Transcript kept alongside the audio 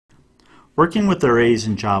Working with arrays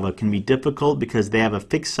in Java can be difficult because they have a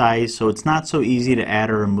fixed size, so it's not so easy to add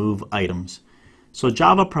or remove items. So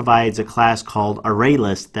Java provides a class called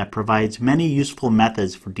ArrayList that provides many useful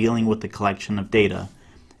methods for dealing with the collection of data.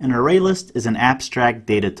 An ArrayList is an abstract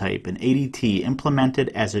data type, an ADT, implemented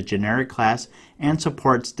as a generic class and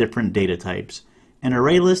supports different data types. An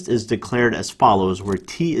ArrayList is declared as follows, where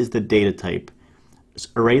T is the data type.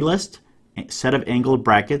 ArrayList, a set of angled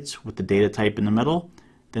brackets with the data type in the middle,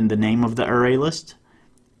 then the name of the array list,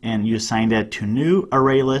 and you assign that to new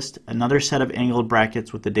array list, another set of angled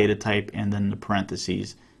brackets with the data type, and then the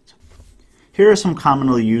parentheses. Here are some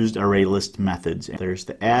commonly used array list methods. There's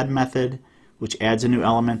the add method, which adds a new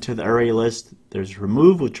element to the array list. There's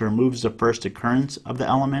remove, which removes the first occurrence of the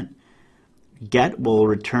element. Get will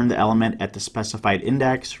return the element at the specified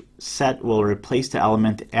index. Set will replace the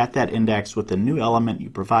element at that index with the new element you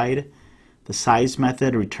provide. The size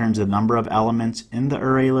method returns the number of elements in the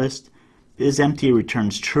array list. IsEmpty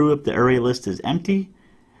returns true if the array list is empty,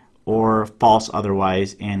 or false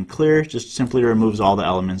otherwise, and clear just simply removes all the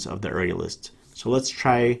elements of the array list. So let's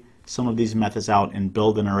try some of these methods out and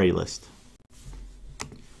build an array list.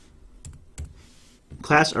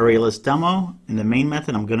 Class ArrayList Demo. In the main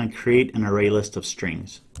method, I'm going to create an array list of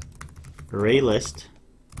strings. ArrayList,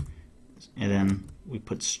 and then we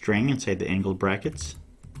put string inside the angled brackets.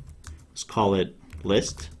 Let's call it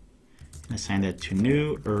list and assign that to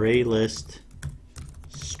new array list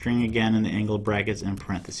string again in the angled brackets and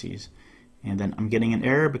parentheses. And then I'm getting an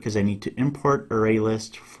error because I need to import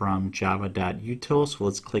ArrayList from java.util, so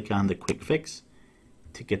let's click on the quick fix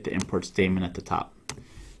to get the import statement at the top.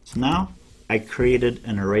 So now I created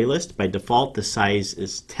an array list. By default the size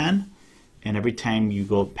is 10, and every time you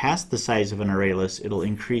go past the size of an array list it'll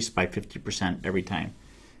increase by 50% every time.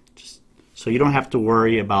 So you don't have to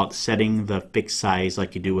worry about setting the fixed size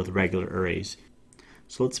like you do with regular arrays.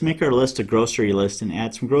 So let's make our list a grocery list and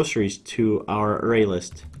add some groceries to our array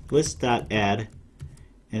list. List.add,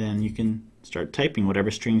 and then you can start typing whatever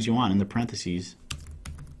strings you want in the parentheses.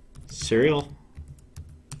 Cereal,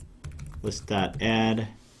 list.add,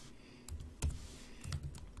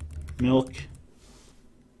 milk,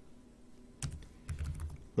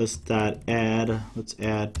 list.add, let's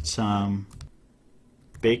add some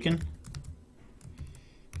bacon.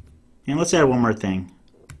 And let's add one more thing.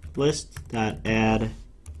 List.add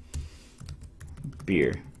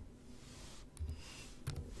beer.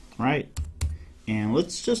 Alright. And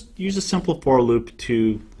let's just use a simple for loop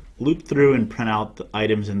to loop through and print out the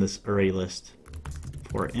items in this array list.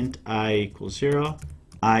 For int I equals 0,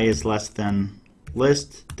 I is less than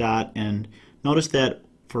list dot, and notice that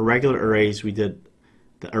for regular arrays we did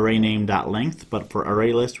the array name dot length, but for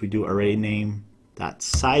array list we do array name dot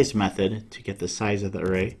size method to get the size of the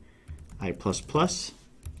array. I++,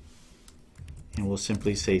 and we'll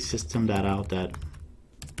simply say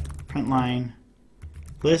system.out.println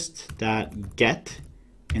list.get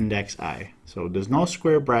index I. So there's no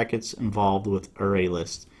square brackets involved with array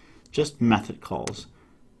list, just method calls.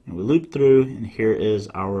 And we loop through, and here is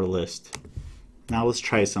our list. Now let's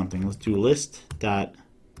try something. Let's do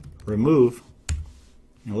list.remove,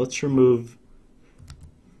 and let's remove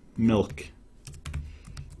milk.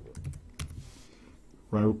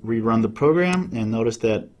 Rerun the program, and notice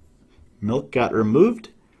that milk got removed,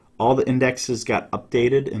 all the indexes got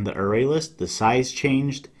updated in the array list, the size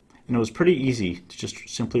changed, and it was pretty easy to just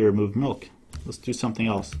simply remove milk. Let's do something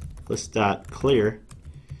else. List.clear,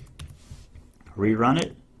 rerun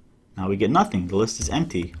it, now we get nothing, the list is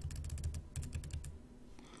empty.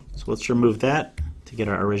 So let's remove that to get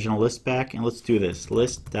our original list back, and let's do this.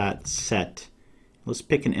 List.set, let's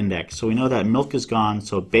pick an index. So we know that milk is gone,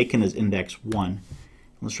 so bacon is index 1.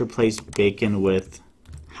 Let's replace bacon with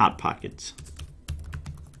Hot Pockets.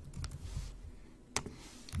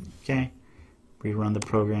 Okay, rerun the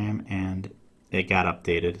program and it got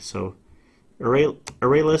updated. So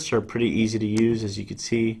array lists are pretty easy to use, as you can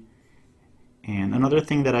see. And another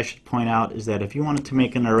thing that I should point out is that if you wanted to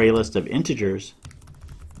make an array list of integers,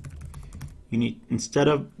 you need, instead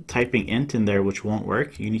of typing int in there, which won't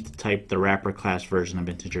work, you need to type the wrapper class version of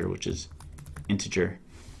integer, which is integer.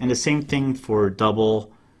 And the same thing for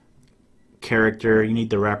double character, you need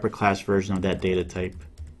the wrapper class version of that data type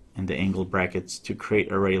and the angled brackets to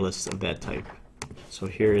create array lists of that type. So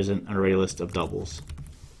here is an array list of doubles.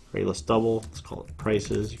 Array list double, let's call it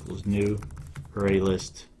prices equals new array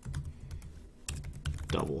list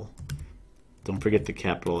double. Don't forget the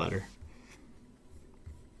capital letter.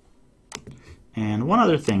 And one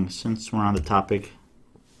other thing, since we're on the topic,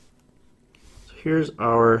 so here's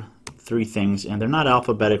our 3 things, and they're not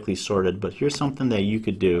alphabetically sorted, but here's something that you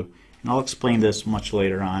could do, and I'll explain this much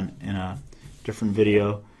later on in a different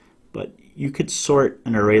video. But you could sort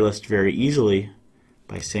an array list very easily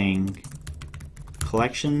by saying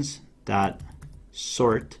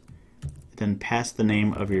collections.sort, then pass the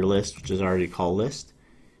name of your list, which is already called list,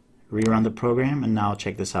 rerun the program, and now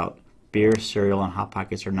check this out. Beer, cereal, and Hot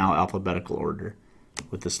Pockets are now alphabetical order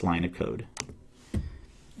with this line of code.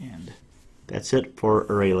 And that's it for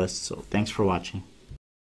ArrayLists. So thanks for watching.